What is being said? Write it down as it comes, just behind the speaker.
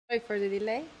Sorry for the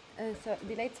delay.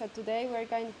 So today we're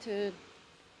going to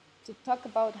talk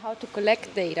about how to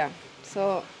collect data.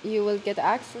 So you will get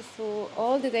access to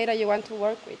all the data you want to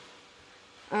work with.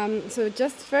 So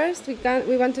just first, we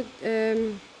want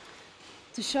to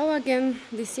show again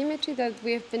the symmetry that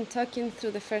we have been talking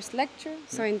through the first lecture.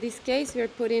 So in this case, we're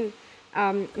going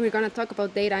to talk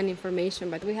about data and information,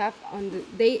 but we have on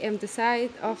the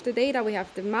side of the data, we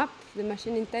have the map, the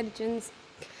machine intelligence,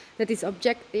 that is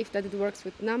objective, that it works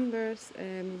with numbers,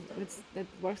 that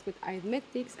works with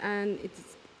arithmetics, and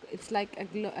it's like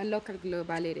a local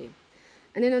globality.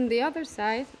 And then on the other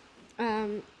side,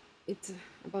 it's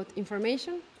about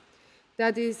information.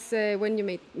 That is when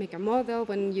you make a model,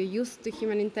 when you use the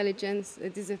human intelligence,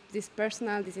 this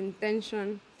personal, this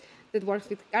intention that works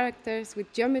with characters,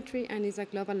 with geometry, and is a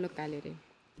global locality.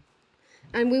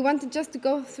 And we wanted just to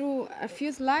go through a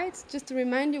few slides just to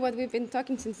remind you what we've been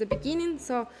talking since the beginning.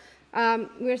 So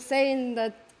we're saying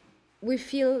that we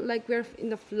feel like we're in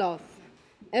the flood.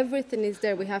 Everything is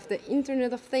there. We have the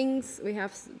Internet of Things, we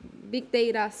have big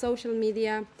data, social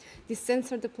media, the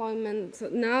sensor deployment. So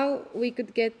now we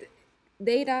could get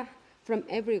data from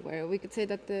everywhere. We could say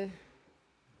that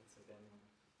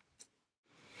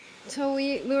So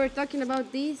we were talking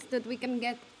about this, that we can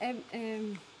get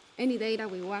any data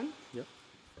we want. Yep.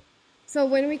 So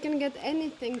when we can get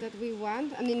anything that we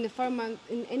want, and in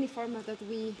any format that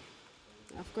we,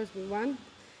 of course, we want,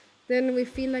 then we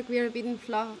feel like we are being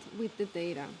flooded with the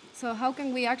data. So how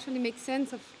can we actually make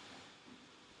sense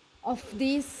of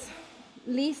this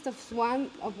list of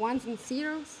ones and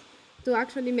zeros to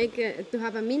actually to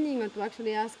have a meaning, or to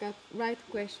actually ask a right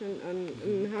question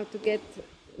on how to get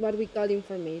what we call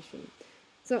information.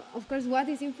 So, of course, what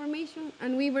is information?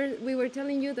 And we were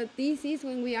telling you that this is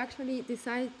when we actually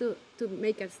decide to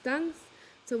make a stance,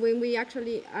 so when we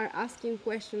actually are asking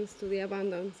questions to the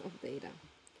abundance of data.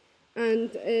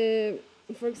 And,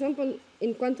 for example,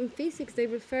 in quantum physics, they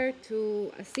refer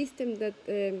to a system that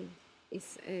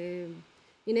is in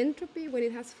entropy when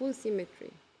it has full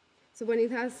symmetry. So when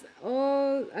it has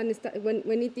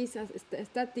when it is a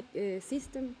static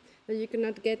system, that you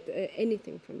cannot get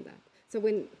anything from that. So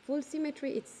when full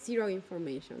symmetry, it's zero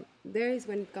information. There is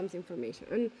when it comes information.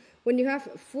 And when you have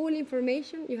full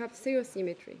information, you have zero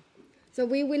symmetry. So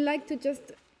we would like to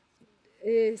just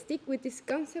stick with this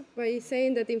concept by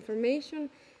saying that information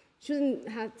shouldn't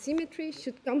have symmetry,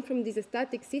 should come from this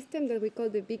static system that we call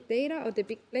the big data or the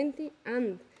big plenty,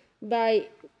 and by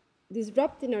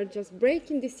disrupting or just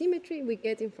breaking the symmetry, we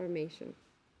get information.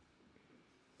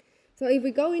 So if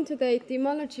we go into the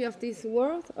etymology of this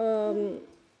word,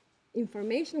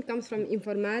 information comes from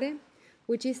informare,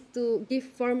 which is to give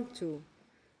form to.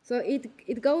 So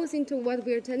it goes into what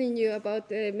we are telling you about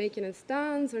making a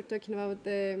stance, or talking about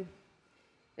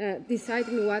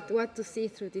deciding what to see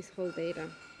through this whole data.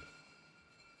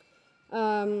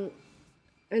 And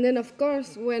then, of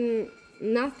course, when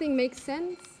nothing makes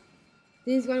sense,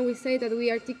 this is when we say that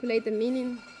we articulate the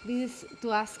meaning. This is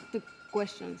to ask the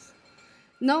questions.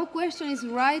 No question is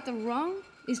right or wrong.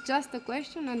 It's just a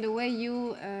question, and the way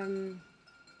you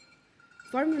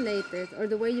formulate it, or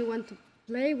the way you want to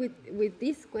play with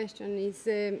this question, is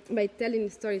by telling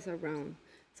stories around.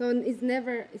 So it's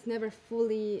never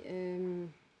fully,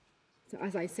 so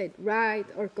as I said, right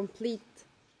or complete,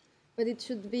 but it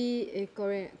should be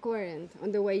coherent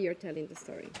on the way you're telling the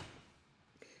story.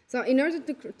 So in order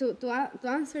to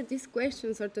answer these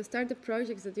questions, or to start the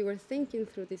projects that you were thinking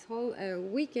through this whole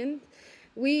weekend,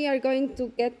 we are going to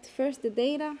get first the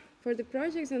data for the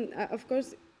projects, and of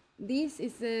course, this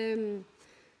is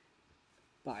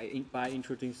by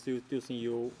introducing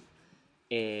you.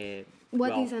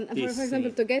 For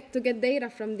example, to get data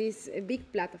from these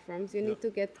big platforms, you need to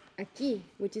get a key,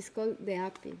 which is called the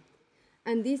API.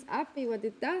 And this API, what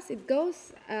it does, it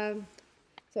goes,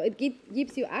 so it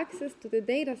gives you access to the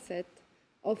data set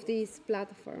of this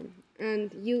platform,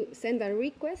 and you send a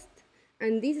request.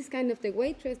 And this is kind of the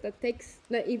waitress that takes,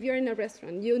 like if you're in a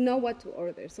restaurant, you know what to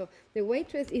order. So the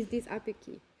waitress is this API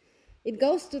key. It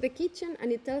goes to the kitchen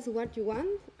and it tells what you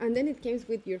want, and then it comes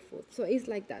with your food. So it's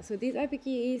like that. So this API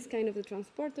key is kind of the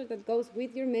transporter that goes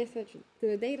with your message to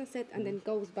the data set and then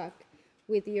goes back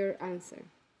with your answer.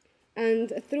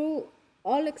 And through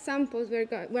all examples,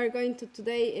 we're going to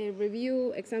today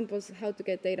review examples how to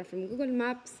get data from Google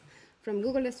Maps, from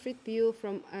Google Street View,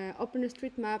 from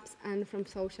OpenStreetMaps, and from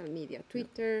social media,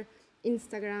 Twitter,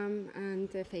 Instagram, and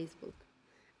Facebook.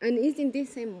 And it's in this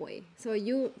same way. So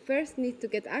you first need to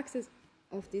get access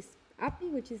of this API,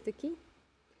 which is the key.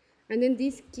 And then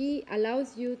this key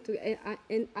allows you to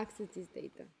access this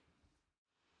data.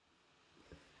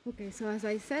 Okay, so as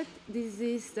I said, this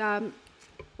is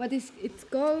what it's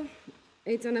called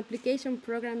it's an application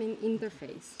programming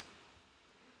interface.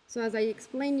 So as I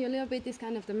explained you a little bit, it's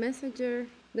kind of the messenger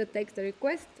that takes the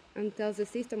request and tells the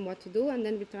system what to do and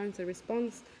then returns a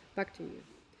response back to you.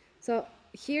 So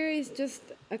here is just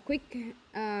a quick,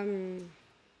 I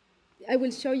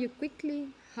will show you quickly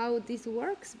how this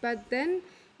works, but then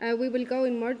we will go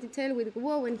in more detail with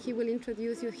Guo when he will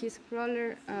introduce you his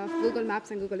crawler of Google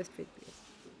Maps and Google Street View.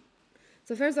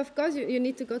 So first, of course, you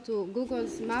need to go to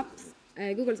Google's Maps,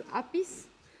 Google's APIs,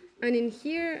 and in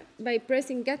here, by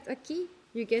pressing get a key,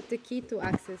 you get the key to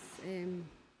access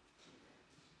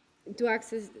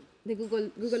the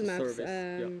Google Maps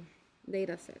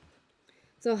data set.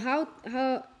 So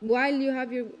while you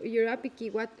have your API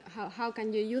key, how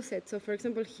can you use it? So for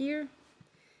example, here,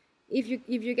 if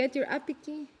you get your API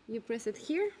key, you press it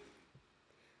here,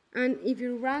 and if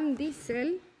you run this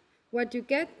cell, what you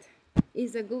get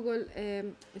is a Google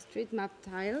Street Map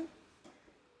tile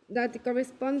that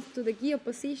corresponds to the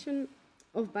geoposition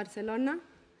of Barcelona,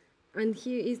 and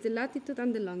here is the latitude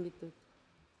and the longitude.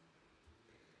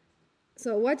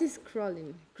 So what is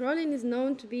crawling? Crawling is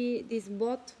known to be this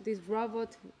bot, this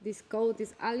robot, this code,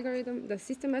 this algorithm that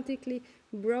systematically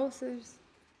browses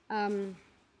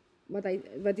what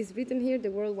is written here,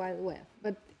 the World Wide Web.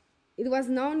 But it was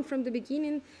known from the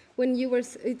beginning when you were,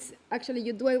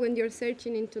 you do it when you're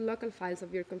searching into local files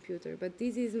of your computer. But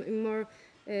this is more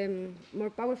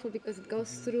powerful because it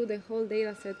goes through the whole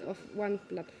data set of one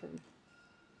platform.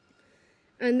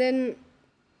 And then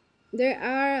there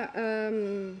are,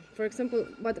 for example,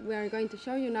 what we are going to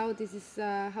show you now, this is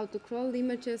how to crawl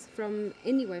images from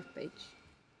any web page.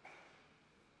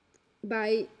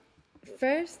 By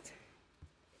first,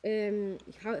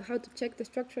 how to check the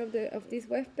structure of this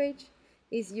web page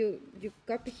is you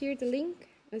copy here the link,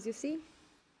 as you see,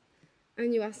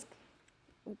 and you ask,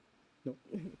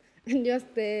 and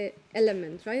just the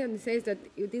element, right? And it says that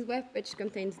this web page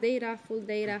contains data, full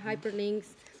data,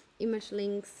 hyperlinks, image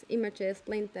links, images,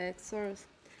 plain text, source,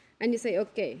 and you say,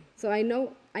 okay, so I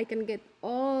know I can get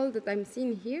all that I'm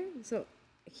seeing here. So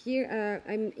here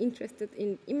I'm interested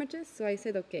in images, so I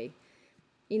said, okay,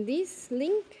 in this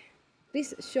link,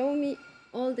 please show me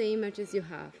all the images you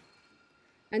have.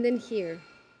 And then here,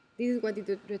 this is what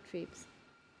it retrieves.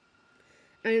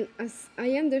 And as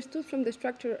I understood from the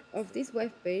structure of this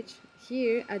web page,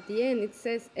 here at the end it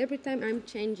says every time I'm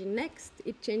changing next,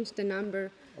 it changed the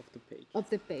number of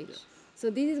the page. Yes. So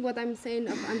this is what I'm saying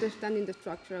of understanding the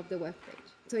structure of the web page.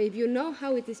 So if you know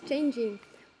how it is changing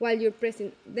while you're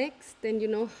pressing next, then you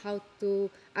know how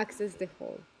to access the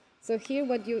whole. So here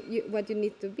what you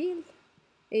need to build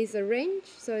is a range.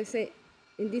 So I say,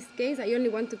 in this case, I only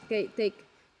want to take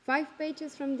 5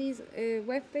 pages from this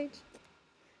web page.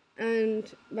 And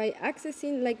by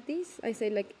accessing like this, I say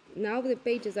like now the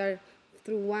pages are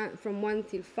from 1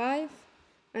 till 5,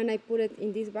 and I put it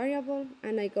in this variable,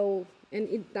 and I go, and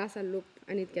it does a loop,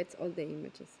 and it gets all the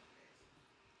images.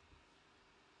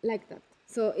 Like that.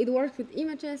 So it works with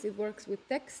images, it works with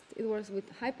text, it works with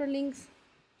hyperlinks.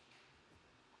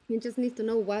 You just need to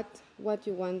know what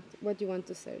you want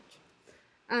to search.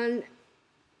 And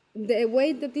the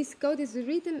way that this code is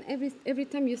written, every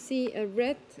time you see a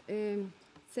red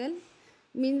cell,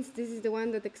 means this is the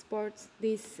one that exports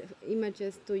these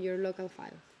images to your local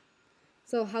file.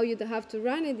 So how you have to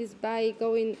run it is by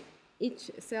going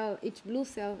each blue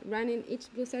cell, running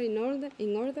each blue cell in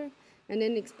order, and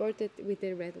then export it with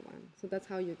the red one. So that's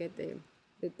how you get the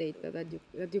data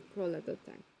that you crawl at that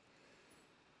time.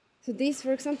 So this,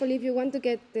 for example, if you want to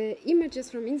get the images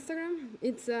from Instagram,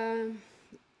 it's a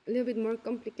little bit more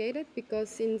complicated because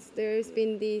since there's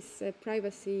been this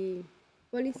privacy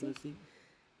policy,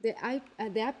 the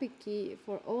API key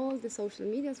for all the social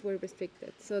medias were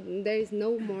restricted. So there is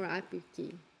no more API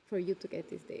key for you to get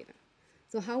this data.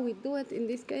 So how we do it in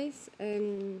this case,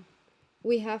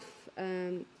 we have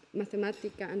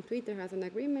Mathematica and Twitter has an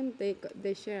agreement.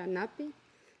 They share an API.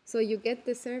 So you get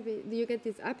the service, you get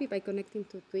this API by connecting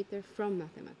to Twitter from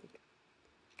Mathematica.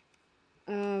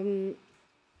 And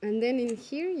then in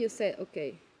here you say,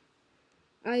 okay,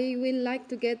 I will like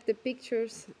to get the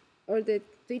pictures or the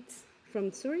tweets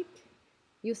from Zurich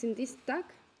using this tag,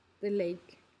 the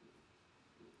lake.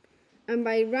 And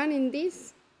by running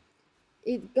this,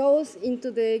 it goes into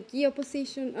the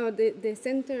geoposition or the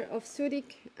center of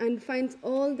Zurich and finds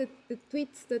all the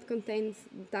tweets that contains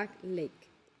tag lake.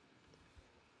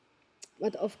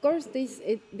 But of course,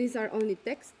 these are only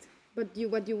text, but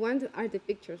what you want are the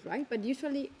pictures, right? But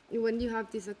usually, when you have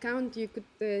this account, you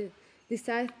could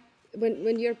decide,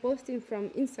 when you're posting from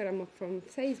Instagram or from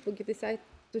Facebook, you decide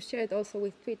to share it also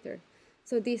with Twitter.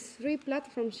 So these three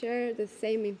platforms share the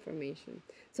same information.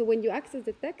 So when you access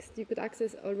the text, you could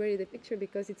access already the picture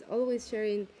because it's always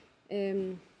sharing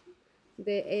the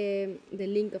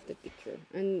link of the picture.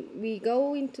 And we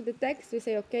go into the text, we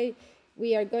say, okay,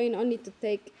 we are going only to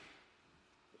take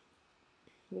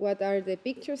what are the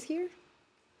pictures here,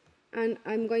 and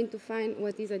I'm going to find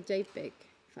what is a JPEG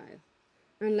file.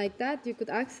 And like that, you could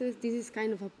access, this is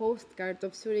kind of a postcard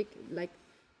of Zurich, like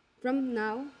from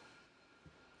now,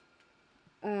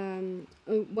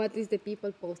 what is the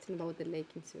people posting about the lake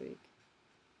in Zurich.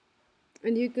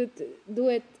 And you could do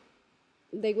it,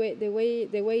 the way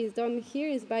it's done here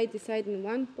is by deciding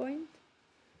one point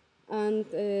and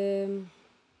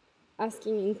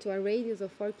asking into a radius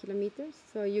of 4 kilometers.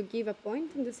 So you give a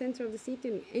point in the center of the city,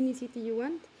 in any city you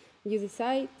want, you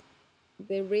decide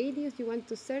the radius you want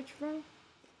to search for,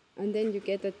 and then you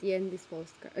get at the end this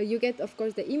postcard. You get, of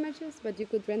course, the images, but you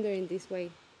could render in this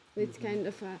way. So it's kind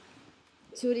of a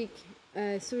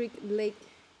Zurich lake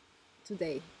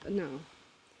today, now.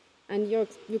 And you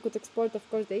could export, of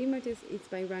course, the images. It's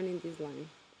by running this line.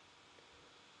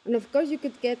 And of course, you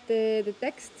could get the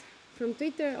text from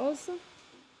Twitter also.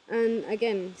 And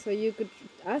again, so you could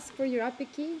ask for your API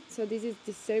key. So this is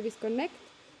the service connect.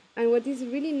 And what is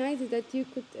really nice is that you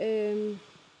could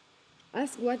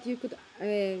ask what you could,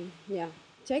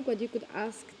 check what you could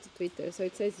ask to Twitter. So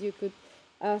it says you could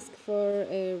ask for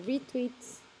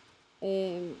retweets,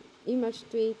 image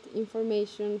tweet,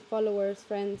 information, followers,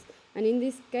 friends. And in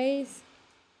this case,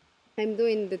 I'm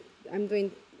doing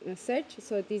a search.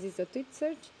 So this is a tweet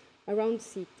search around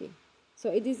city. So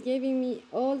it is giving me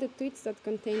all the tweets that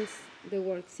contains the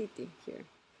word city here.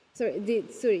 Sorry, the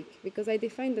Zurich, because I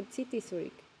defined that city is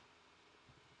Zurich.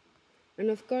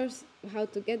 And of course, how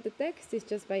to get the text is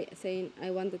just by saying, I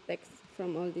want the text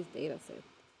from all this data set.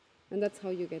 And that's how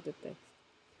you get the text.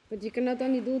 But you cannot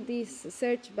only do this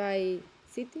search by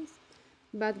cities,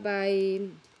 but by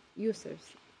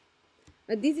users.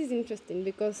 This is interesting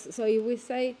because, so if we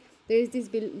say there is this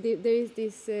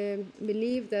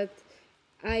belief that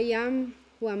I am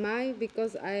who am I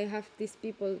because I have these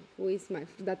people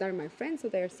that are my friends, so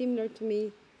they are similar to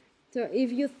me. So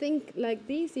if you think like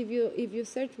this, if you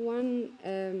search one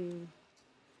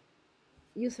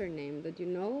username that you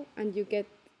know and you get,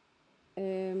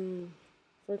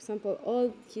 for example,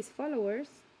 all his followers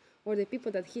or the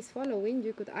people that he's following,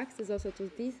 you could access also to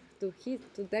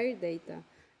their data,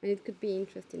 and it could be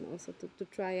interesting also to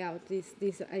try out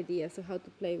these ideas of how to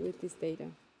play with this data.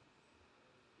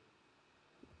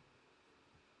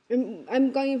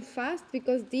 I'm going fast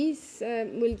because this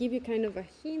will give you kind of a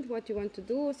hint what you want to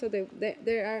do. So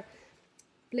there are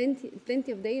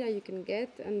plenty of data you can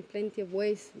get and plenty of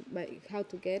ways by how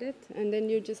to get it, and then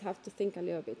you just have to think a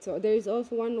little bit. So there is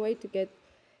also one way to get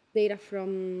data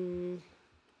from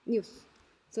news.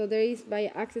 So there is by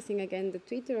accessing again the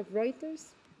Twitter of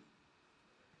Reuters,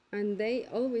 and they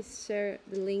always share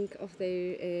the link of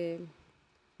their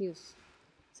news.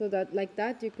 So that like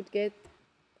that you could get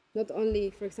not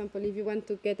only, for example, if you want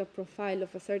to get a profile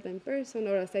of a certain person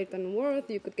or a certain word,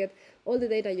 you could get all the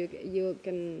data you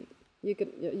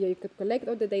could collect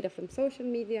all the data from social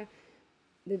media,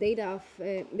 the data of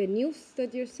the news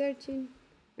that you're searching,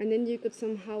 and then you could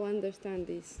somehow understand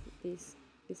this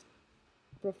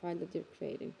profile that you're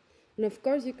creating. And of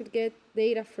course, you could get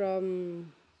data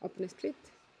from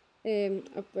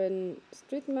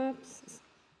OpenStreetMaps.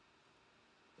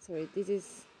 Sorry, this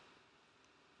is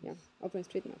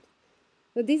OpenStreetMaps.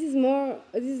 So this is more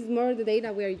the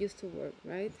data we are used to work,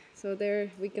 right? So there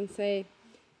we can say,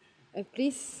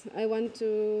 please, I want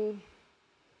to.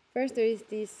 First, there is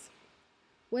this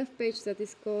web page that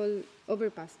is called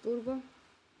Overpass Turbo,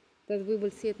 that we will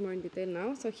see it more in detail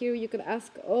now. So here you could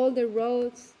ask all the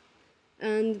roads,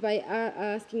 and by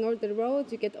asking all the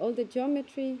roads, you get all the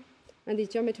geometry, and the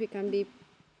geometry can be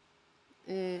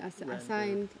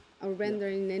assigned or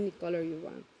rendered in any color you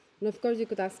want. And of course, you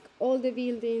could ask all the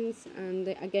buildings, and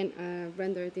again,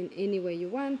 render it in any way you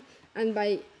want. And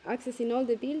by accessing all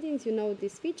the buildings, you know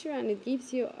this feature, and it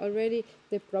gives you already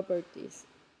the properties.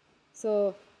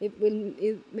 So it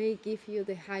may give you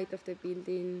the height of the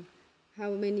building,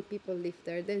 how many people live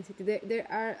there, density. There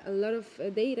are a lot of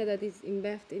data that is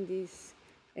embedded in these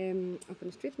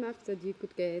OpenStreetMaps that you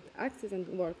could get access and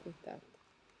work with that.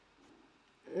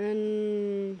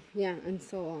 And and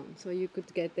so on. So you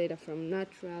could get data from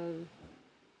natural,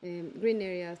 green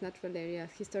areas, natural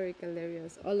areas, historical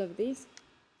areas, all of these.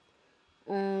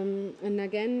 And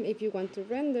again, if you want to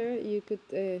render, you could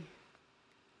do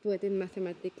it in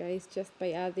Mathematica. It's just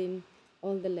by adding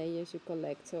all the layers you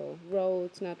collect. So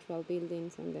roads, natural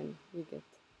buildings, and then you get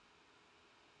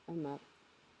a map.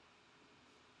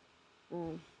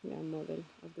 model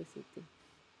of the city.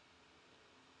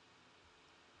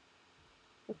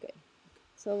 Okay,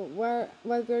 so what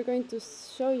we're going to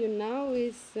show you now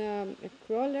is a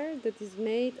crawler that is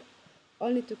made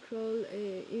only to crawl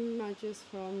images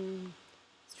from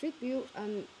Street View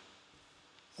and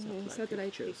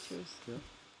satellite pictures. Yeah.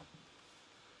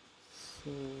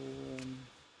 So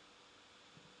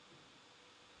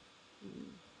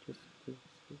just this.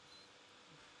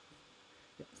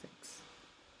 Yeah, thanks.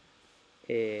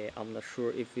 I'm not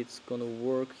sure if it's gonna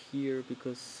work here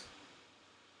because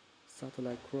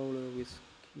satellite crawler with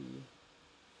key.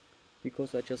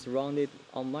 Because I just run it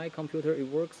on my computer, it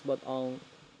works, but on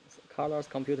Karla's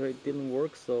computer it didn't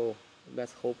work. So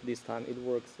let's hope this time it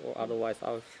works, or otherwise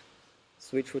I'll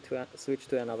switch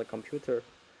to another computer.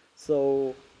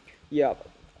 So yeah,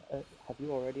 have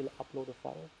you already uploaded the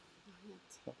file?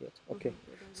 Not yet. Okay.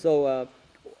 So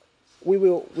we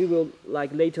will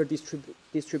like later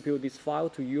distribute this file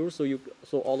to you,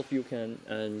 so all of you can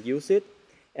use it.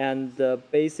 And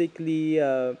basically,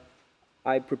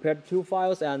 I prepared 2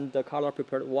 files, and Karla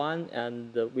prepared 1,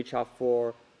 and which are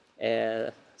for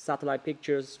satellite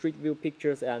pictures, street view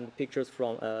pictures, and pictures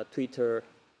from Twitter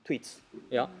tweets.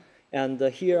 Yeah. And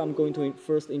here I'm going to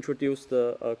first introduce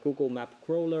the Google Map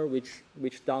crawler, which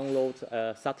downloads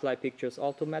satellite pictures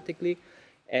automatically.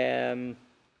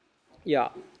 Yeah,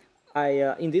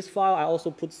 in this file I also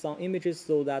put some images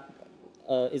so that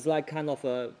it's like kind of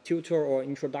a tutor or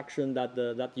introduction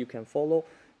that you can follow.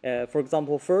 For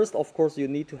example, first, of course, you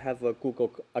need to have a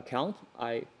Google account.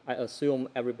 I assume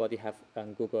everybody have a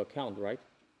Google account, right?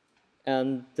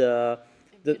 And if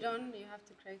you don't, you have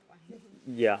to create one.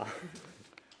 Yeah.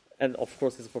 And of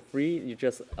course it's for free, you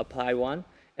just apply one.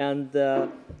 And the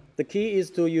key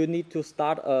is you need to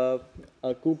start your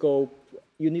Google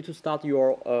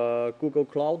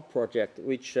Cloud project,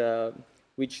 which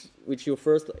you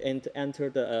first enter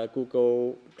the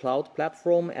Google Cloud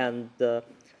platform and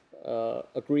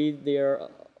agree their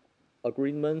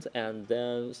agreement, and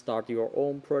then start your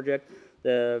own project.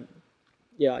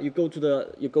 You go to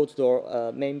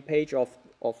the main page of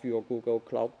your Google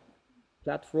Cloud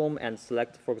platform and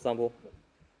select, for example,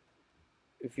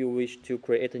 if you wish to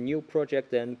create a new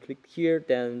project, then click here,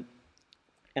 then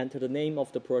enter the name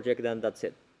of the project, then that's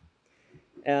it.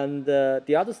 And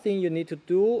the other thing you need to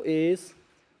do is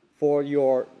for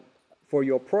your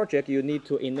project, you need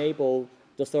to enable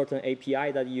the certain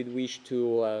API that you wish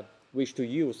to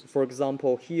use. For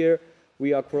example, here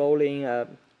we are crawling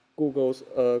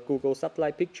Google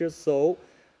satellite pictures, so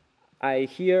I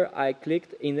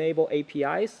clicked enable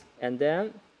APIs, and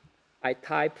then I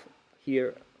type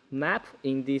here map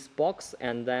in this box,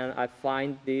 and then I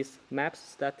find this map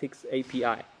statics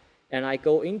API, and I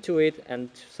go into it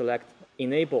and select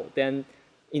enable. Then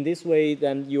in this way,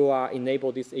 then you are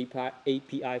enable this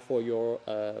API for your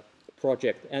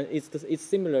project, and it's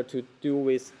similar to do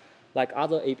with like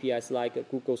other APIs like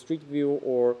Google Street View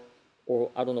or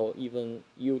I don't know, even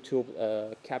YouTube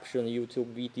caption,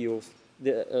 YouTube videos.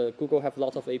 Google have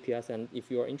lots of APIs, and if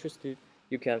you are interested,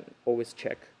 you can always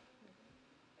check.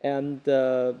 And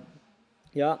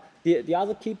yeah, the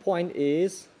other key point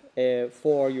is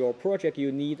for your project,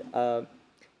 you need an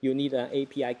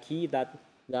API key that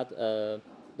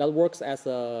works as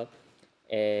a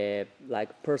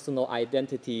like personal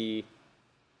identity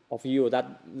of you. That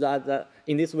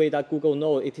in this way that Google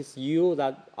knows it is you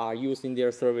that are using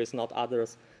their service, not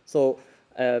others. So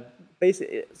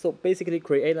basically,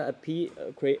 create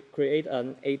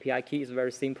an API key is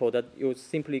very simple. That you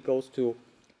simply goes to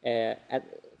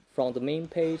from the main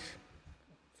page.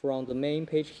 From the main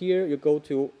page here, you go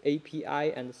to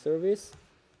API and service,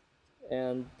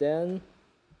 and then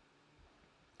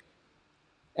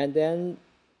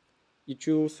you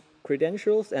choose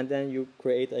credentials, and then you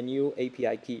create a new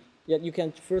API key. Yeah, you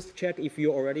can first check if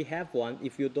you already have one.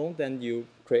 If you don't, then you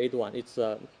create one. It's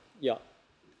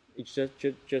it's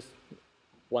just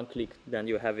one click, then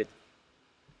you have it.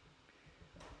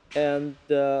 And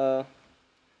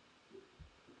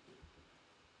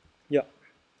yeah,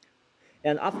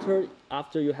 and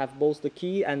after you have both the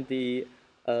key and the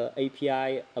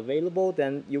API available,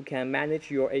 then you can manage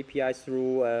your API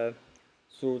through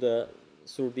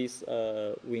this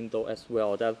window as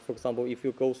well. That, for example, if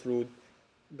you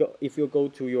go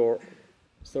to your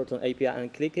certain API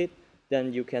and click it,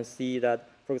 then you can see that,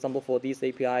 for example, for this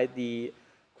API, the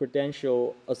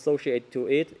credential associated to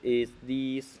it is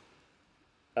this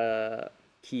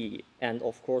key, and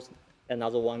of course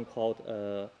another one called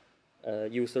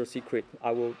user secret.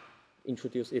 I will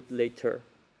introduce it later.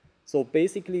 So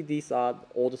basically, these are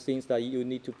all the things that you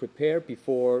need to prepare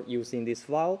before using this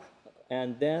file.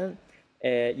 And then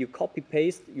you copy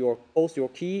paste both your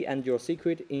key and your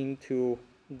secret into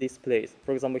this place.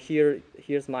 For example,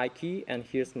 here's my key and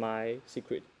here's my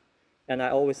secret, and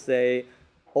I always say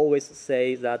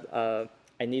that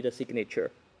I need a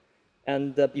signature.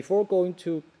 And before going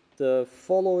to the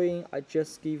following, I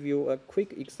just give you a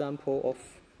quick example of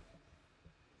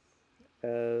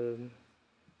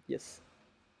yes.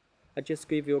 I just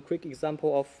give you a quick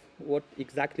example of what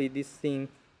exactly this thing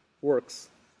works.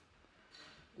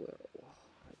 Well,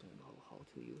 I don't know how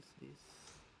to use this.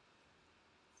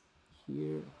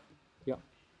 Here, yeah.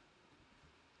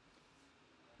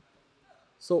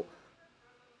 So,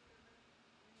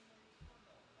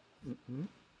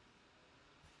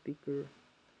 bigger.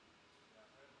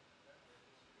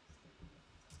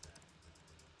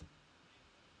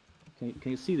 Can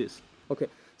you see this? Okay.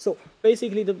 So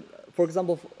basically, for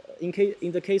example, in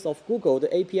the case of Google, the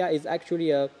API is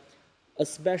actually a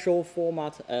special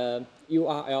format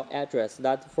URL address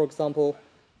that, for example,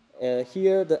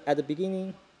 here at the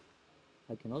beginning,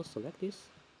 I cannot select this.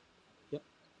 Yeah.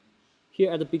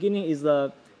 Here at the beginning is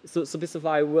so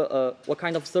specify what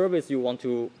kind of service you want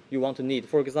to need.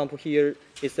 For example, here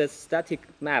it says static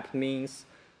map means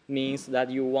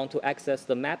that you want to access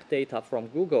the map data from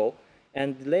Google.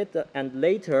 And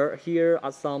later here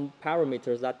are some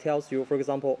parameters that tells you, for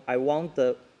example, I want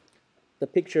the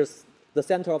pictures, the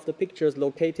center of the pictures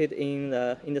located in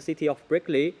the city of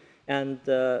Berkeley, and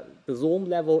the zoom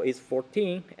level is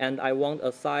 14, and I want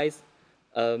a size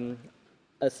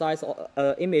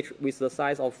image with the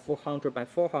size of 400 by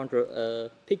 400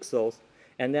 pixels,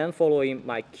 and then following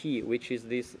my key, which is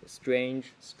this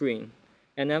strange string.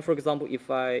 And then, for example, if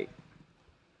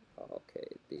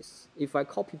I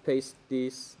copy paste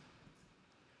this,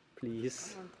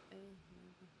 please.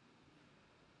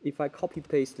 If I copy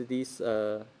paste this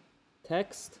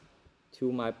text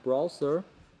to my browser,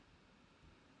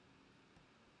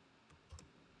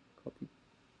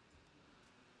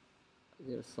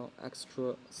 there's some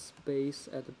extra space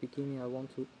at the beginning. I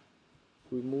want to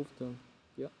remove them.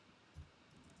 Yeah.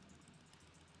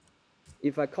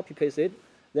 If I copy paste it,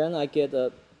 then I get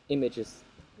images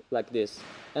like this.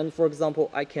 And for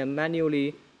example, I can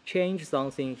manually change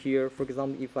something here. For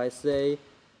example, if I say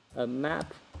a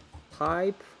map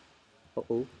type,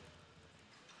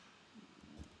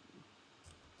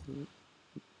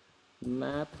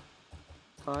 map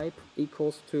type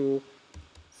equals to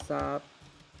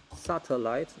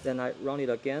satellite, then I run it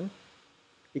again.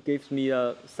 It gives me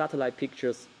satellite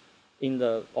pictures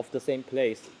of the same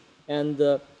place. And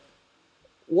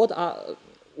what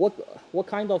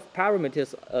kind of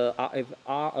parameters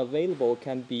are available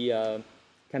can be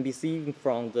seen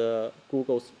from the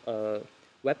Google's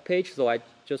web page. So I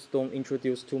just don't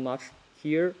introduce too much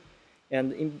here.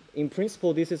 And in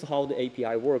principle, this is how the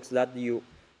API works. That you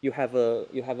have a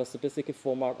specific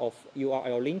format of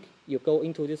URL link. You go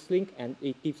into this link, and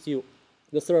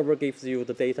the server gives you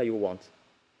the data you want.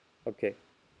 Okay.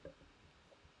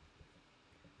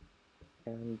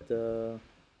 And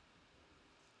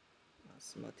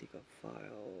semantic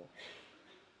file.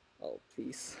 Oh,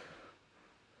 please.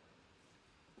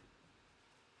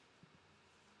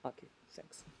 Okay,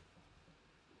 thanks.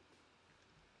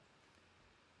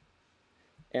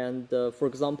 And for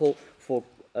example, for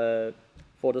the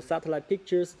satellite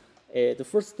pictures, the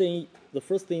first thing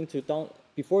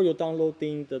before you're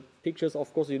downloading the pictures,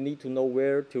 of course, you need to know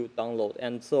where to download.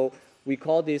 And so we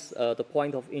call this the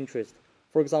point of interest.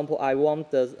 For example, I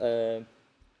want the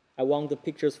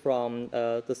pictures from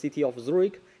the city of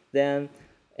Zurich. Then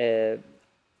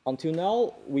until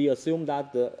now, we assume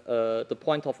that the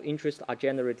point of interest are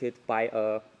generated by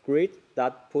a grid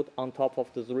that put on top of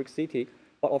the Zurich city.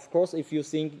 But of course, if you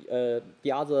think if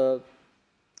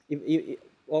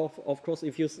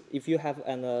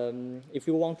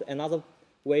you want another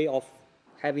way of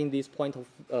having this point of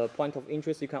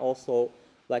interest, you can also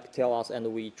tell us,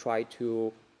 and we try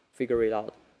to figure it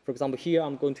out. For example, here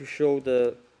I'm going to show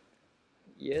the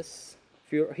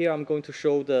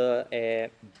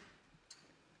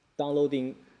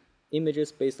downloading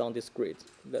images based on this grid.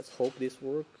 Let's hope this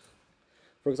works.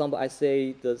 For example, I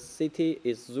say the city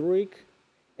is Zurich,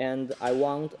 and I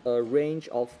want a range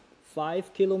of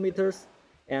 5 kilometers,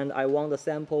 and I want the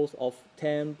samples of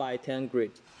 10 by 10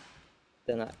 grid.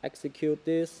 Then I execute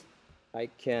this. I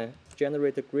can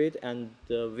generate the grid and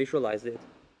visualize it.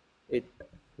 It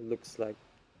looks like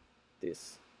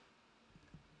this.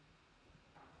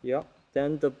 Yeah.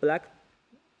 Then the black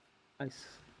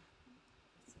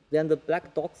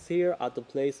dots here are the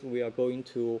place we are going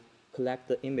to collect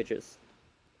the images.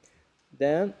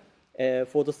 Then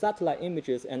for the satellite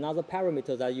images, another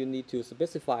parameter that you need to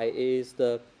specify is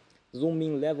the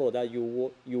zooming level that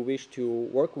you wish to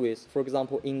work with. For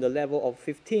example, in the level of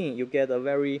 15, you get a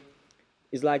very,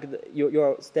 it's like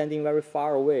you're standing very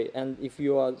far away, and if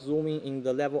you are zooming in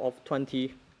the level of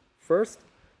 21st,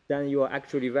 then you are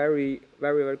actually very,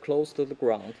 very, very close to the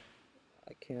ground.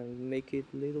 I can make it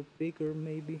a little bigger,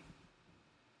 maybe.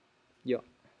 Yeah.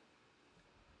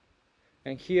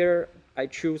 And here I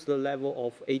choose the level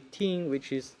of 18,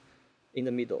 which is in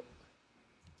the middle.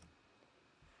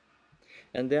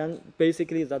 And then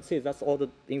basically that's it. That's all the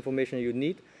information you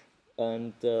need,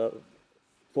 and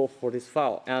for this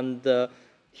file. And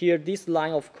here, this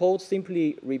line of code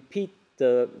simply repeat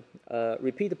the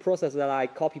process that I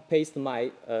copy paste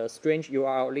my strange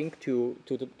URL link to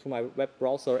my web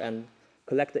browser and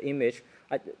collect the image.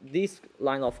 This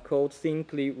line of code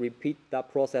simply repeat that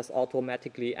process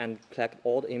automatically and collect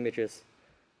all the images.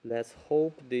 Let's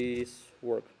hope this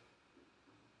works.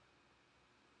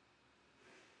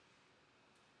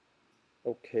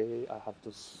 Okay, I have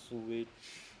to switch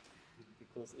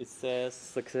because it says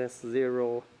success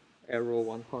 0, error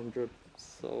 100.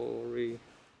 Sorry.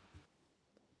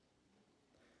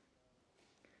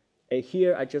 And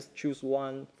here I just choose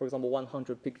one, for example,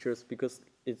 100 pictures because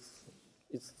it's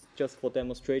just for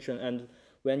demonstration. And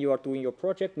when you are doing your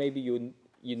project, maybe you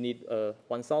need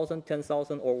 1,000,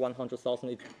 10,000, or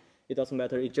 100,000. It doesn't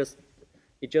matter. It just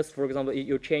for example,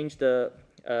 you change the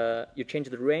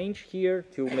range here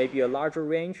to maybe a larger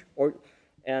range,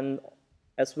 and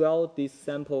as well this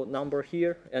sample number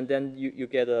here, and then you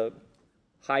get a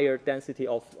higher density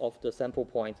of the sample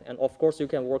point. And of course, you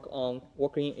can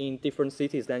working in different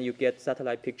cities, then you get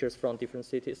satellite pictures from different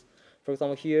cities. For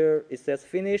example, here it says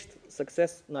finished,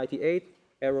 success 98,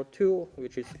 error 2,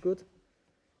 which is good.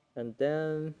 And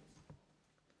then,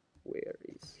 where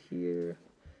is here?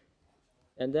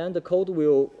 And then the code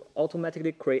will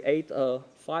automatically create a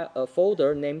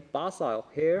folder named Basile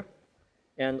here,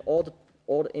 and all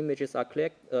the images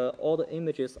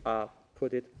are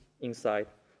put it inside.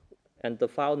 And the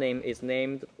file name is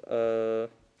named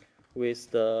with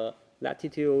the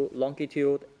latitude,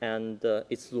 longitude, and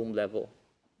its zoom level.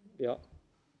 Yeah.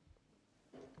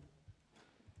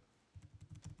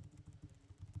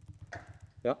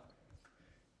 Yeah.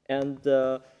 And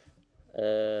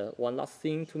one last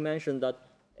thing to mention, that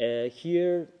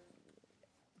here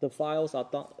the files are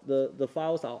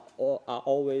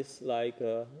always like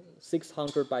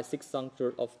 600 by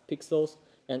 600 of pixels.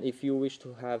 And if you wish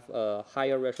to have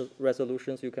higher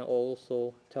resolutions, you can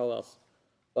also tell us.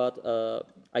 But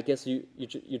I guess you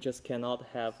just cannot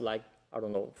have, like, I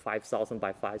don't know, 5,000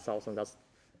 by 5,000. That's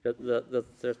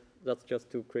just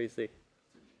too crazy.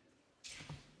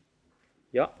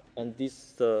 Yeah, and this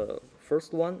is the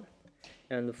first one.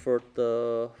 And for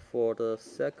the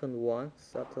second one,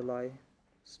 satellite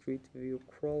street view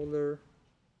crawler.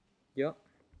 Yeah.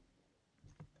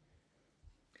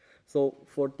 So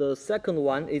for the second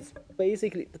one, it's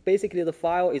basically the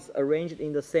file is arranged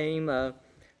in the same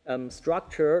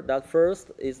structure. That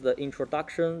first is the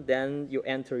introduction, then you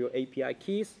enter your API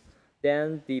keys,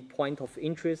 then the point of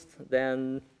interest,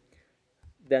 then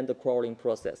the crawling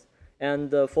process.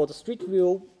 And for the street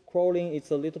view crawling,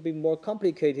 it's a little bit more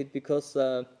complicated because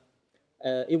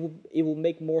it will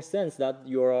make more sense that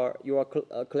you are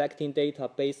collecting data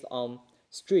based on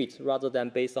street rather than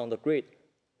based on the grid,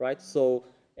 right? So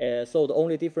the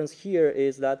only difference here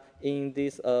is that in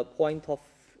this point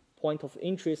of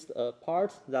interest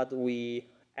part, that we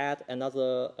add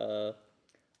another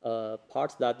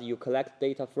part that you collect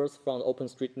data first from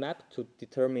OpenStreetMap to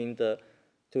determine to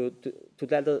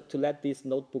let this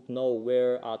notebook know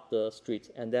where are the streets,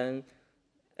 and then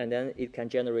it can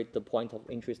generate the point of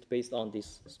interest based on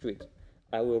this street.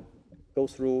 I will go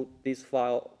through this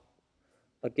file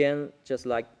again, just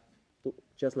like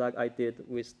I did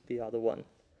with the other one.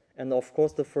 And of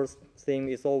course, the first thing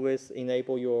is always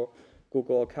enable your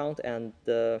Google account and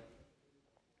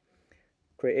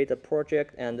create a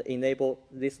project and enable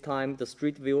this time the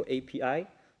Street View API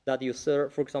that you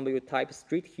serve. For example, you type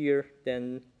street here,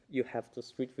 then you have the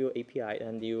Street View API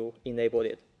and you enable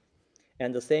it.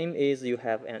 And the same is you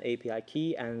have an API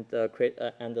key and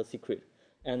and the secret.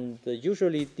 And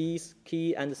usually these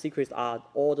key and the secrets are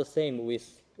all the same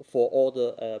for all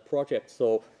the projects.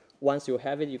 So once you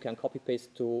have it, you can copy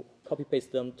paste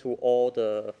them to all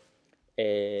the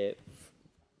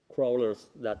crawlers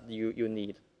that you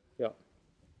need. Yeah.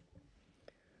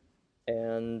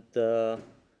 And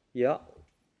yeah,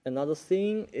 another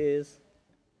thing is,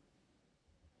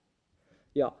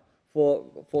 yeah,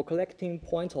 for collecting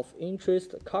points of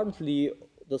interest, currently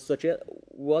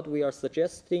what we are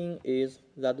suggesting is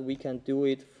that we can do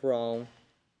it from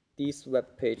this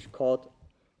web page called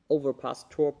Overpass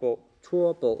Turbo.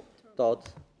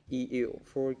 .eu.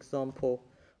 For example,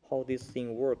 how this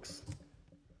thing works.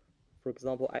 For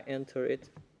example, I enter it,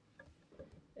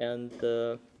 and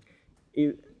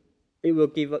it will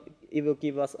give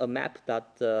us a map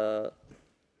that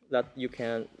that you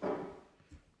can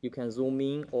zoom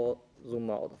in or zoom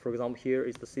out. For example, here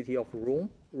is the city of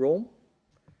Rome.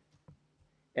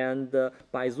 And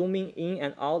by zooming in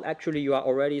and out, actually you are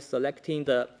already selecting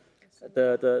the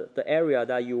area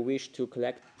that you wish to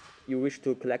collect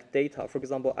data. For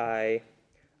example, I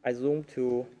zoom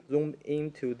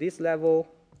into this level.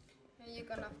 And you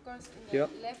can, of course, in the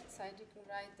left side, you can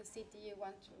write the city you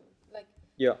want to, like,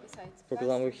 besides. For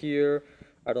example, here,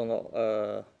 I don't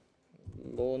know,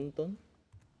 London.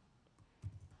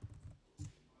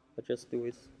 I just do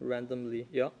it randomly.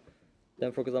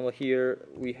 Then, for example, here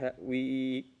we have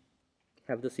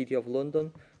the city of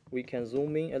London. We can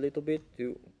zoom in a little bit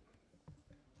to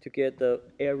get the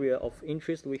area of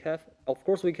interest we have. Of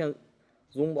course, we can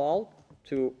zoom out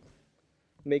to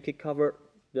make it cover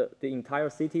the entire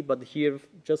city, but here,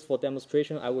 just for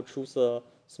demonstration, I will choose a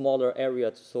smaller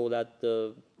area so that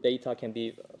the data can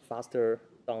be faster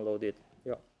downloaded.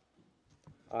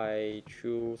 I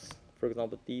choose, for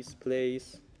example, this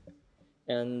place,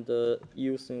 and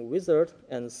using wizard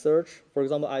and search. For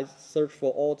example, I search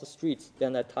for all the streets,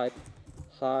 then I type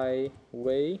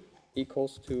highway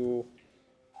equals to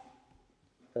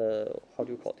how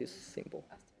do you call this symbol?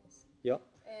 Asterisk.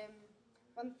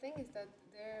 One thing is that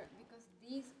because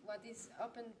what this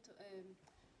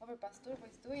Overpass Turbo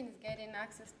is doing is getting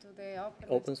access to the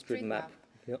OpenStreetMap.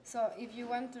 So if you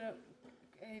want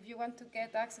to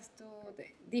get access to the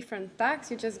different tags,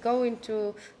 you just go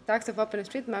into tags of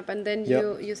OpenStreetMap, and then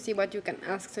you see what you can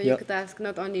ask. So you could ask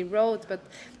not only roads, but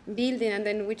building, and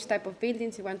then which type of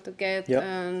buildings you want to get.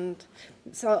 And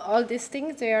so all these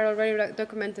things, they are already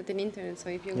documented in internet. So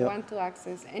if you want to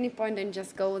access any point, then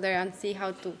just go there and see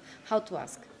how to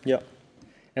ask.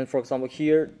 And for example,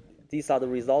 here, these are the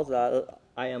results that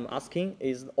I am asking,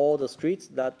 is all the streets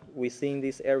that we see in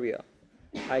this area.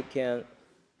 I can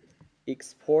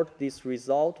export this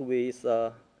result with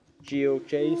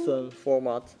GeoJSON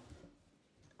format,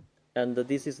 and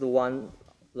this is the one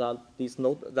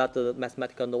that the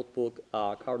mathematical notebook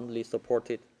currently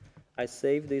supported. I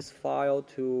save this file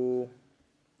to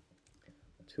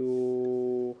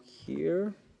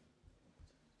here.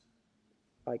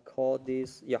 I call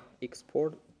this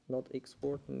export, not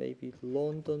export, maybe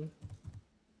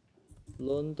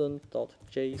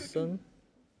london.json.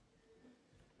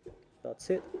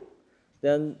 That's it.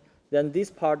 Then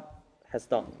this part has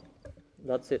done.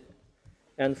 That's it.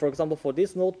 And for example, for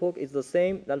this notebook, it's the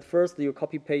same. That first you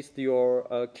copy paste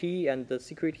your key and the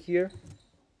secret here.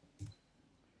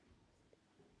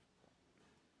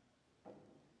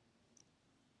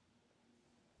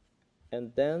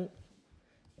 And then,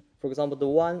 for example,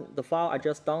 the file I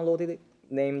just downloaded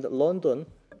named London.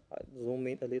 I zoom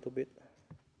in a little bit.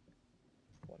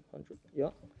 100.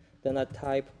 Then I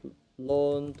type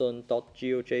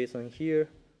london.geojson here.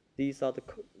 These are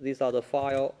the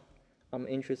file I'm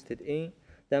interested in.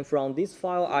 Then from this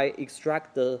file, I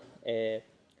extract the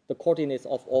coordinates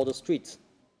of all the streets.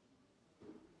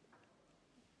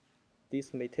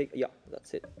 This may take,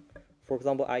 that's it. For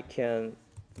example, I can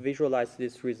visualize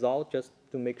this result just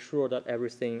to make sure that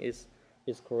everything is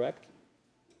correct.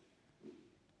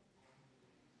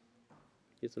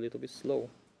 It's a little bit slow.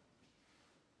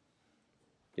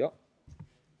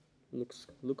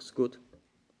 Looks good.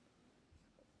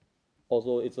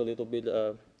 Although it's a little bit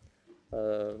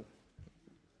the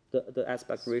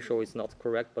aspect ratio is not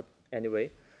correct, but anyway,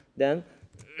 then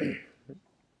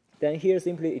here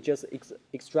simply it just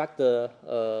extract the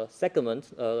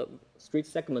street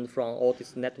segment from all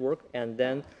this network, and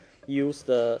then use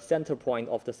the center point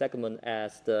of the segment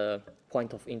as the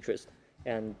point of interest.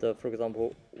 And for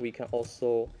example, we can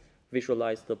also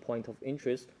visualize the point of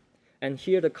interest. And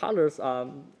here the colors are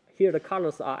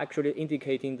actually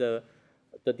indicating the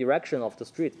direction of the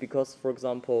street, because, for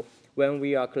example, when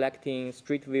we are collecting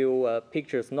street view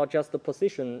pictures, not just the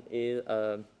position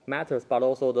matters, but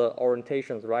also the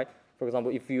orientations, right? For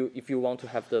example, if you want to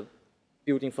have the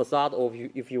building facade, or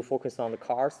if you focus on the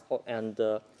cars and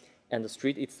the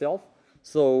street itself,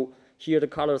 so here the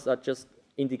colors are just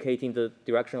indicating the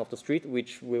direction of the street,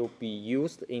 which will be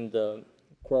used in the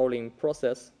crawling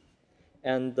process.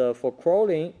 And for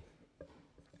crawling,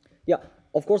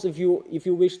 of course, if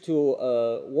you wish to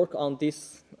work on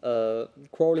this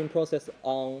crawling process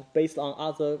based on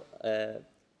other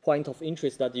point of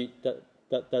interest that you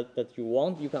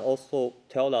want, you can also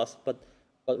tell us. But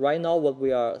right now, what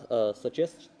we are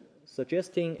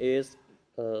suggesting is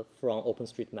from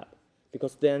OpenStreetMap,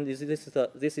 because then this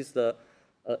is the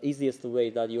easiest way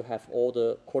that you have all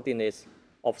the coordinates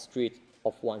of street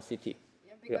of one city.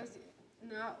 Yeah, because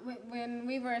now when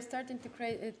we were starting to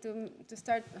create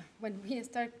when we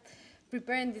start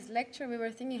preparing this lecture, we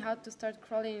were thinking how to start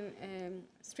crawling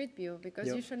Street View, because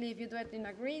usually if you do it in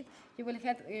a grid, you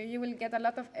will get a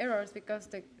lot of errors because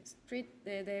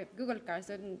the Google cars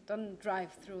don't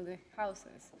drive through the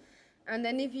houses. And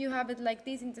then if you have it like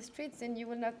this in the streets, then you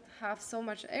will not have so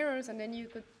much errors, and then you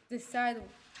could decide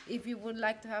if you would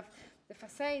like to have the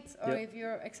facades, or if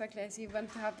you're exactly as you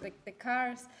want to have the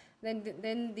cars,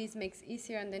 then this makes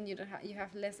easier, and then you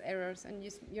have less errors, and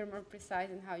you're more precise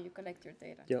in how you collect your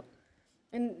data. Yeah.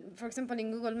 And for example,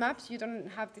 in Google Maps, you don't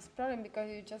have this problem because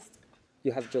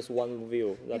you have just one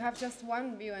view. You have just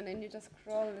one view, and then you just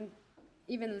crawl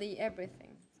evenly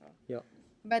everything. So. Yeah.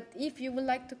 But if you would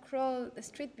like to crawl the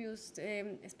street views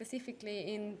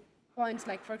specifically in points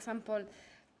like, for example,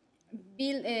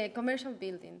 commercial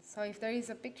buildings. So if there is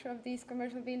a picture of this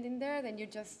commercial building there, then you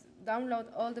just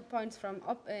download all the points from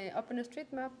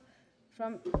OpenStreetMap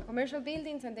from commercial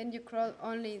buildings, and then you crawl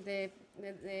only the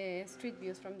street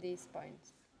views from these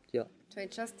points. Yeah. So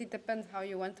it depends how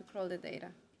you want to crawl the data.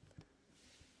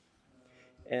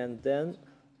 And then,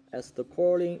 as the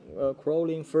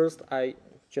crawling, first I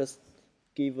just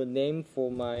give a name for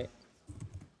my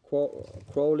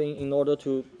crawling in order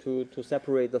to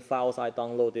separate the files I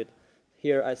downloaded.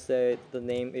 Here I say the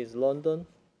name is London,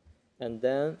 and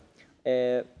then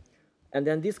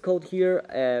this code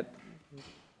here.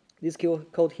 This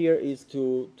code here is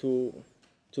to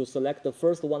select the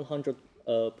first 100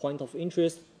 point of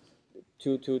interest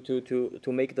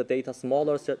to make the data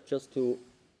smaller,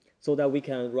 so that we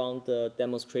can run the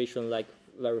demonstration like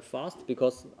very fast,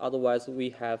 because otherwise we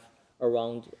have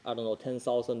around, I don't know,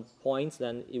 10,000 points,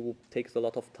 then it will take a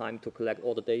lot of time to collect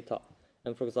all the data.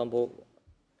 And for example,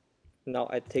 now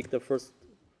I take the first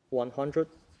 100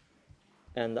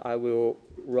 and I will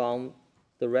run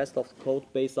the rest of the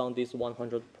code based on these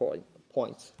 100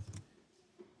 points.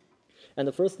 And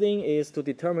the first thing is to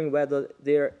determine whether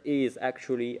there is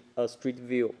actually a street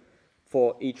view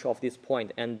for each of these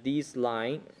points. And this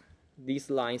line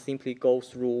simply goes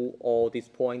through all these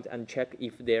points and check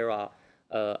if there are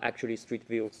actually street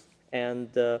views.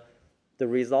 And the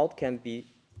result can be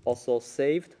also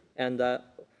saved. And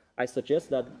I suggest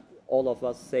that all of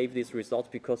us save these results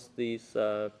because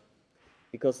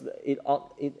because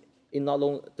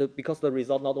the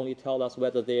result not only tells us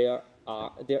whether there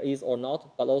is or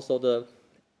not, but also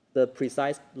the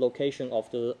precise location of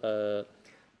the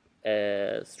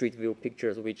street view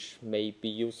pictures, which may be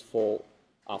useful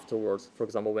afterwards. For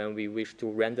example, when we wish to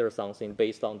render something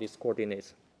based on these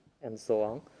coordinates, and so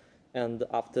on. And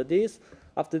after this,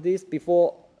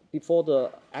 before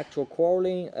the actual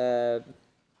crawling, there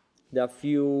are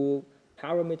few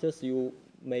parameters you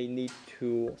may need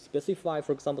to specify.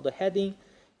 For example, the heading.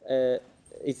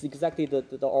 It's exactly the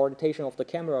orientation of the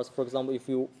cameras. For example, if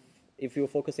you're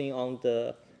focusing on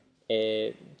the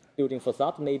building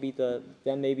facade,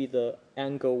 then maybe the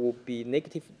angle would be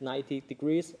 -90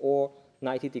 degrees or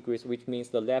 90 degrees, which means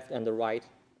the left and the right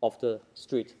of the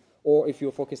street. Or if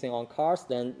you're focusing on cars,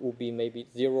 then it would be maybe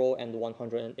 0 and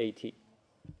 180.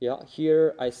 Yeah,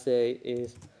 here I say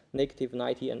is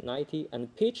 -90 and 90,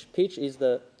 and pitch is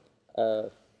the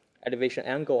elevation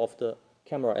angle of the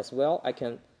camera as well. I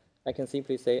can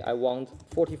simply say I want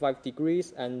 45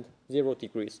 degrees and 0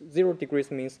 degrees. 0 degrees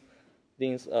means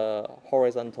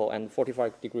horizontal, and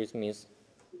 45 degrees means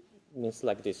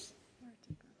like this.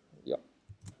 Yeah.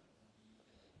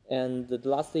 And the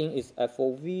last thing is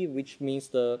FOV, which means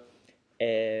the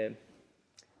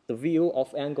view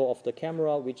of angle of the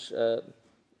camera, which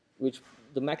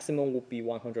the maximum would be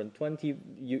 120.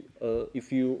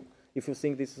 If you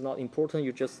think this is not important,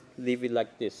 you just leave it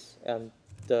like this. And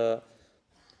the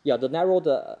narrow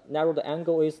the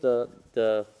angle is, the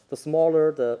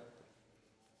smaller the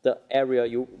area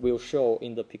you will show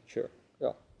in the picture.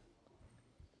 Yeah.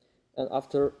 And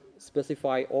after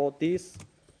specify all this,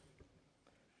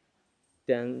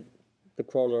 then the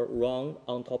crawler run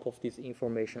on top of this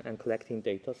information and collecting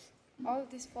data. All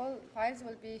these files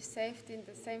will be saved in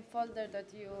the same folder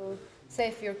that you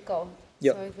save your code.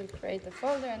 Yep. So it will create a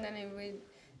folder, and then it will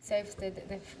save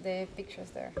the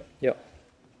pictures there. Yeah.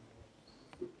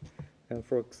 And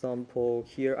for example,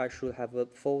 here I should have a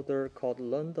folder called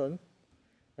London,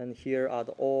 and here are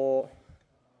all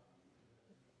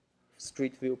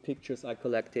street view pictures I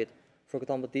collected. For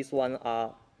example, this one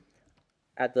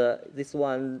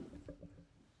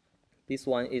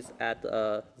is at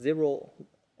 0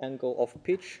 angle of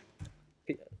pitch.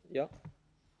 Yeah.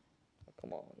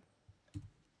 Come on.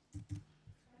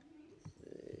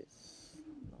 It's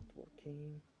not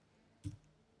working.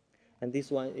 and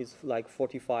this one is like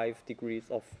 45 degrees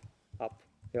of up.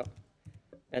 Yeah,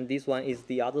 and this one is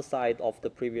the other side of the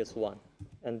previous one,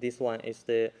 and this one is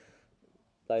the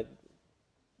like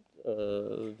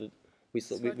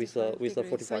with a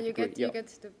 45 so you degree. get, you get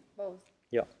the both.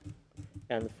 Yeah,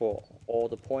 and for all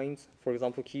the points, for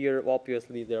example, here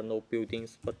obviously there are no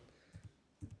buildings, but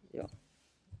yeah,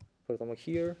 for example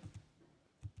here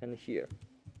and here.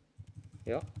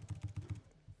 Yeah.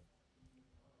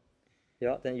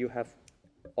 Yeah, then you have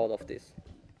all of this.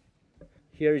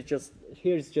 Here is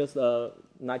just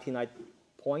 99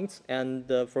 points, and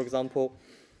for example,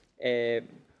 in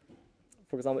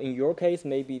your case,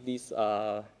 maybe this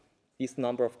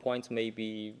number of points may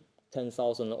be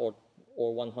 10,000 or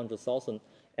 100,000,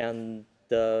 and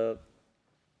then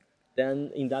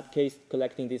in that case,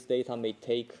 collecting this data may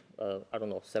take I don't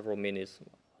know, several minutes,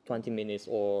 20 minutes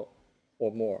or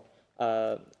more.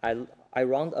 I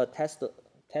run a test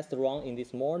run in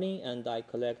this morning, and I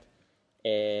collect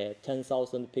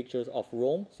 10,000 pictures of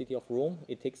Rome, city of Rome.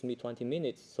 It takes me 20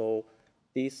 minutes. So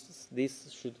this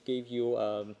should give you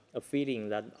a feeling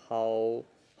that how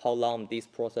long this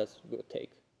process will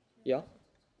take. Yeah.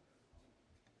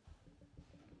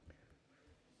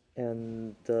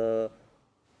 And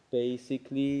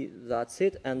basically that's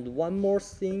it. And one more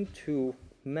thing to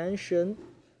mention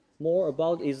more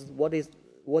about is what is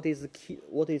the key,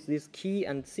 what is this key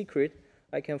and secret.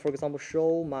 I can, for example,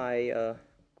 show my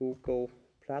Google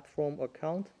platform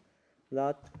account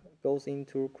that goes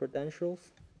into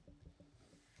credentials.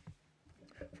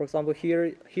 For example,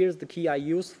 here's the key I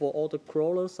use for all the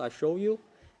crawlers I show you,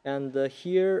 and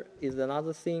here is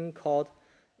another thing called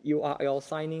URL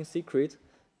signing secret.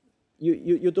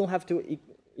 You don't have to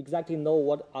exactly know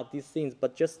what are these things,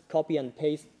 but just copy and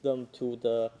paste them to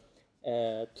the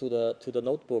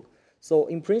notebook. So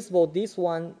in principle, this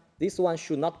one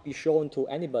should not be shown to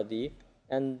anybody,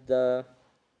 and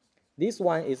this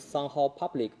one is somehow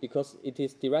public because it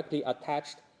is directly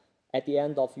attached at the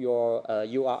end of your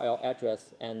URL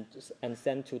address and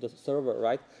sent to the server,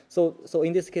 right? So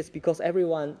in this case, because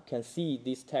everyone can see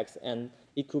this text and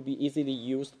it could be easily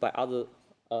used by other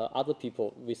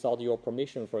people without your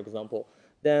permission, for example,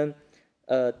 then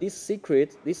this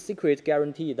secret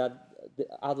guarantee that the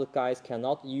other guys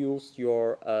cannot use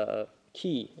your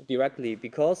key directly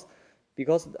because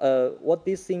what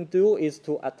this thing do is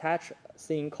to attach a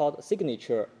thing called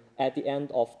signature at the end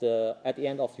of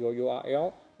your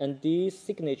URL, and this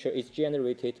signature is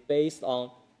generated based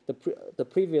on the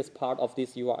previous part of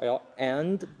this URL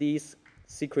and this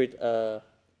secret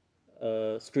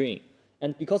string.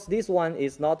 And because this one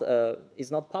is not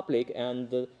public, and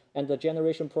the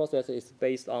generation process is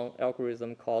based on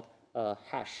algorithm called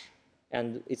hash,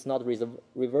 and it's not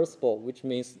reversible, which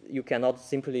means you cannot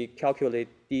simply calculate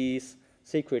this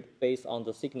secret based on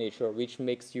the signature, which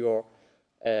makes your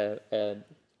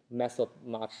method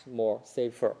much more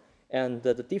safer. And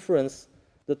the difference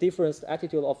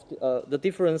attitude of the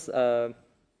difference.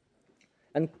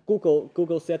 And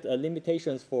Google set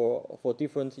limitations for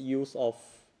different use of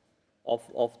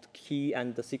the key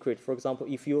and the secret. For example,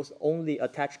 if you only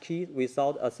attach key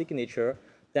without a signature,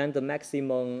 then the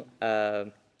maximum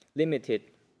limited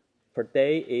per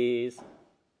day is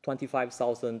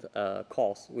 25,000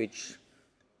 calls, which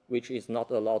is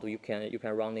not allowed. You can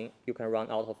run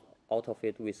out of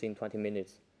it within 20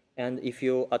 minutes. And if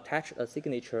you attach a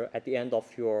signature at the end of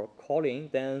your calling,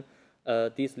 then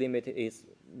this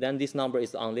number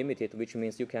is unlimited, which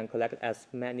means you can collect as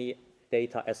many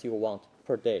data as you want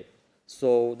per day.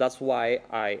 So that's why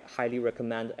I highly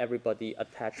recommend everybody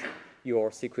attach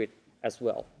your secret as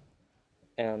well.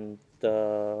 And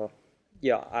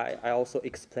yeah, I also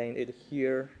explained it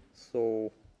here.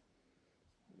 So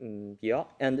yeah,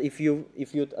 and if you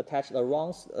attach the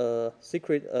wrong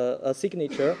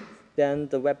signature, then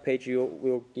the web page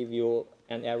will give you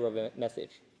an error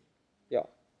message. Yeah,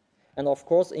 and of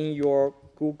course in your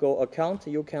Google account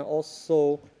you can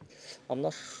also, I'm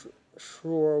not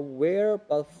sure where,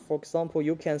 but for example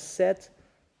you can set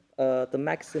the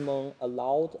maximum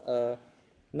allowed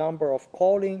number of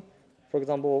calling. For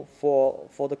example,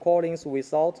 for the callings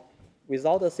without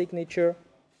a signature,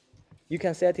 you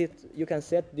can set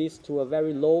this to a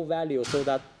very low value so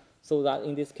that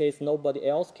in this case nobody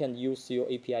else can use your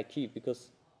API key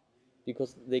because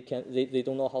they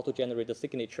don't know how to generate the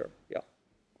signature. Yeah.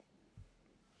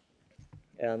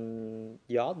 And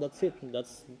yeah, that's it.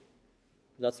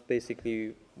 That's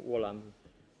basically what I'm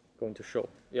going to show.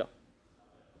 Yeah.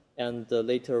 And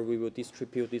later we will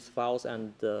distribute these files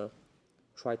and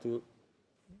try to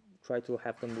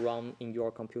have them run in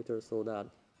your computer so that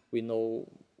we know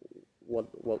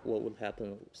what will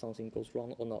happen if something goes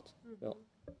wrong or not. Mm-hmm. Yeah.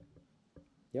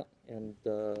 Yeah, and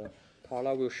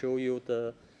Karla will show you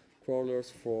the crawlers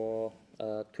for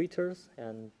Twitters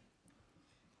and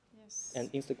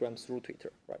Instagram through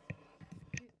Twitter, right?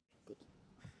 Good.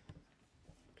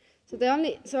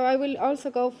 So I will also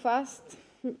go fast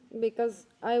because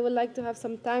I would like to have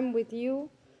some time with you,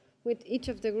 with each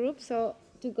of the groups. So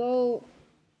to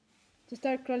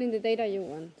start crawling the data you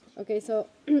want. Okay, so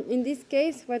in this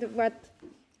case, what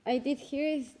I did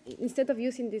here is instead of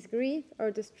using this grid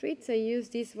or the streets, I use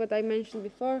this, what I mentioned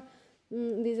before,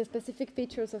 these specific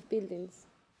features of buildings.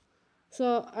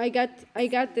 So I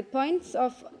got the points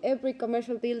of every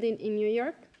commercial building in New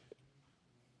York.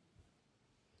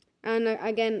 And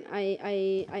again,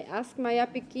 I ask my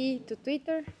API key to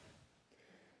Twitter.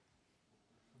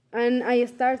 And I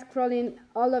start crawling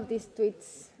all of these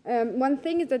tweets. One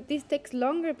thing is that this takes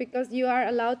longer because you are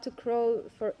allowed to crawl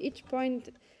for each point.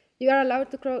 You are allowed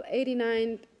to crawl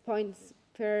 89 points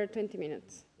per 20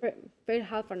 minutes, per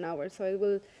half an hour.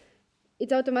 So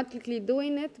it's automatically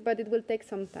doing it, but it will take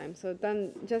some time. So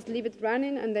then just leave it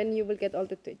running, and then you will get all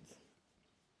the tweets.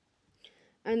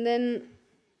 And then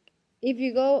if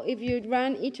you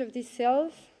run each of these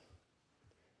cells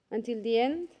until the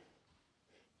end,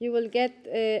 you will get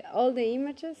all the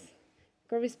images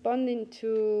corresponding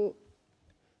to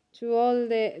all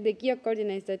the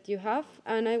geocoordinates that you have,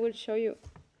 and I will show you.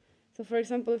 So for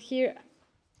example, here,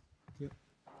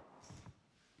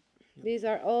 these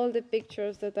are all the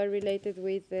pictures that are related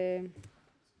with New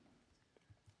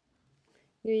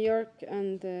York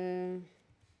and,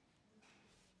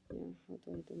 how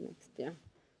do I do next? Yeah,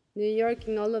 New York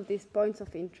in all of these points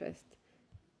of interest.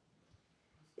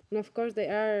 And of course,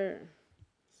 there are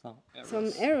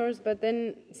some errors, but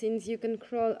then since you can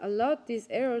crawl a lot, these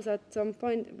errors at some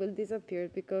point will disappear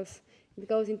because it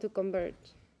goes into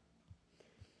converge.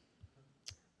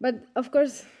 But of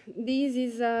course, this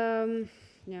is,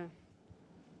 yeah.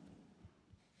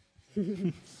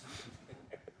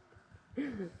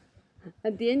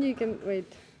 At the end, you can,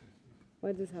 wait,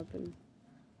 what is happening?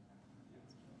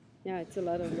 Yeah, it's a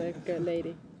lot of the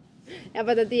lady. Yeah,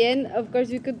 but at the end, of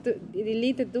course, you could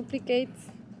delete the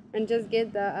duplicates and just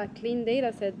get a clean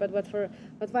data set. But what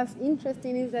was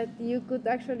interesting is that you could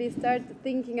actually start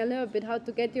thinking a little bit how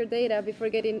to get your data before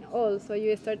getting all. So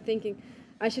you start thinking,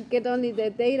 I should get only the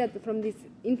data from these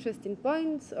interesting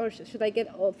points, or should I get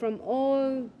from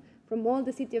all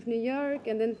the city of New York,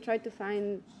 and then try to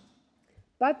find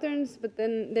patterns? But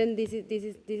then this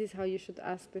is how you should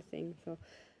ask the thing. So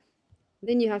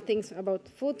then you have things about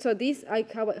food. So this,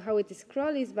 how it is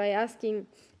crawled is by asking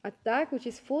a tag, which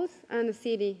is food, and a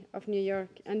city of New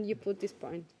York, and you put this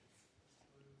point.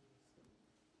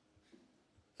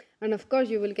 And of course,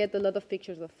 you will get a lot of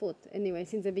pictures of food. Anyway,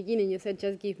 since the beginning, you said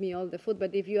just give me all the food.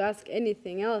 But if you ask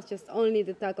anything else, just only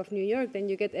the tag of New York, then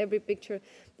you get every picture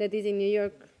that is in New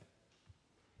York.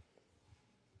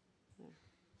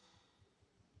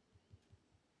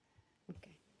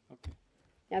 Okay. Okay.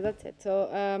 Yeah, that's it.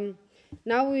 So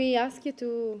now we ask you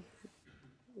to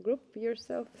group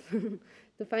yourself,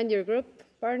 to find your group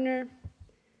partner,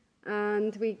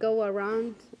 and we go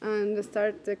around and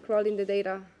start crawling the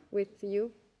data with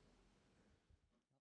you.